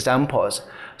community examples,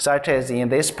 such as in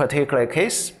this particular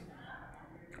case,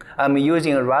 I'm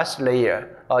using a Rust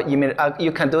layer, or email.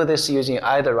 You can do this using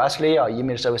either Rust layer or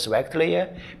email service vector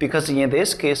layer, because in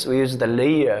this case we use the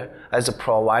layer as a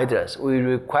providers. We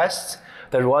request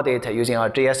the raw data using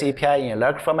our JS API in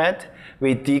log format.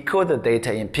 We decode the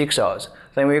data in pixels.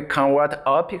 Then we convert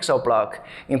our pixel block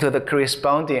into the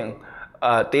corresponding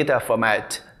data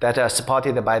format that are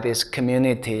supported by these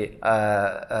community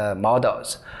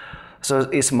models. So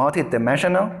it's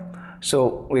multidimensional.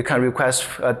 So we can request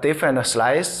a different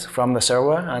slice from the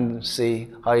server and see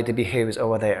how it behaves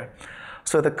over there.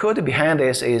 So the code behind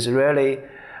this is really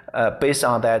based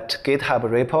on that GitHub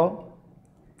repo.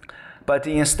 But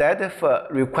instead of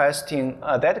requesting,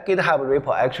 that GitHub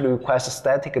repo actually requests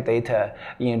static data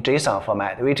in JSON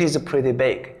format, which is pretty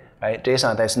big, right?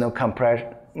 JSON, there's no compression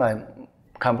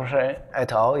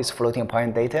at all, it's floating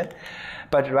point data.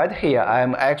 But right here,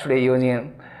 I'm actually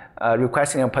using,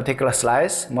 requesting a particular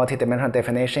slice, multi-dimensional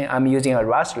definition. I'm using a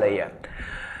Rust layer.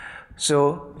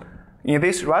 So in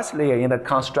this Rust layer, in the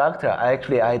constructor,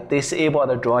 I disable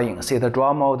the drawing. See, the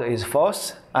draw mode is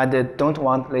false, and I don't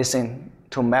want to listen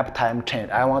to map time change.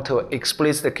 I want to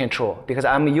explicit control, because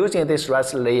I'm using this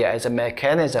Rust layer as a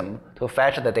mechanism to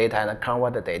fetch the data and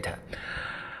convert the data.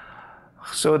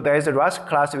 So there's a Rust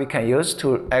class we can use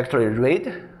to actually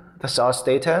read the source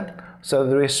data. So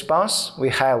the response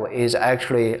we have is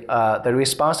actually,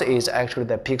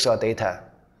 the pixel data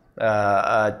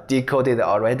decoded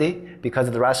already,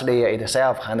 because the Rust layer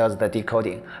itself handles the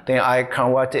decoding. Then I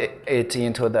convert it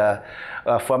into the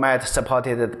format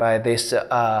supported by this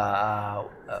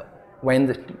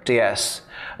wind.js.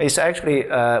 It's actually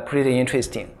pretty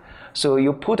interesting. So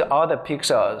you put all the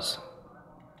pixels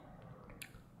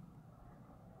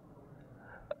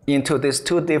into these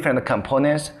two different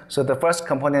components. So the first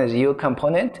component is U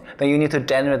component. Then you need to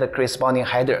generate the corresponding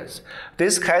headers.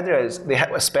 These headers, they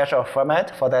have a special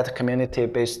format for that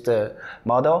community-based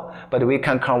model, but we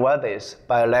can convert this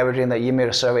by leveraging the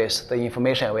email service, the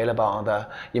information available on the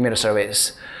email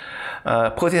service.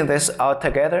 Putting this all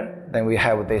together, then we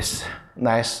have this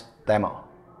nice demo.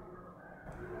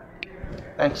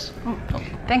 Thanks.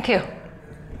 Thank you.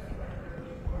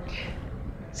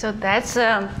 So that's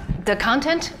the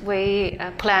content we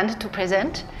planned to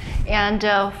present, and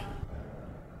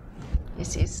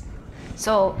this is.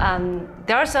 So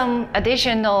there are some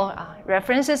additional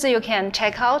references you can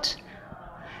check out,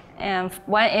 and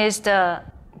one is the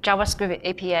JavaScript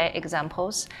API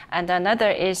examples, and another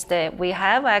is that we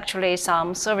have actually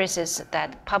some services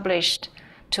that published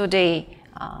to the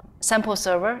sample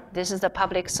server. This is the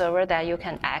public server that you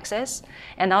can access,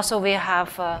 and also we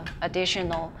have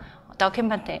additional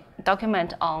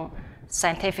document on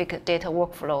scientific data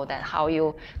workflow, that how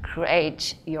you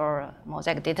create your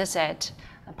Mosaic data set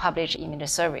and publish in the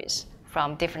service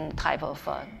from different type of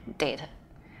data.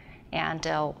 And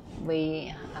and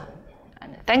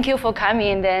thank you for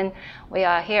coming. Then we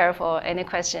are here for any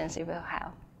questions if you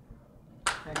have.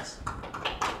 Thanks.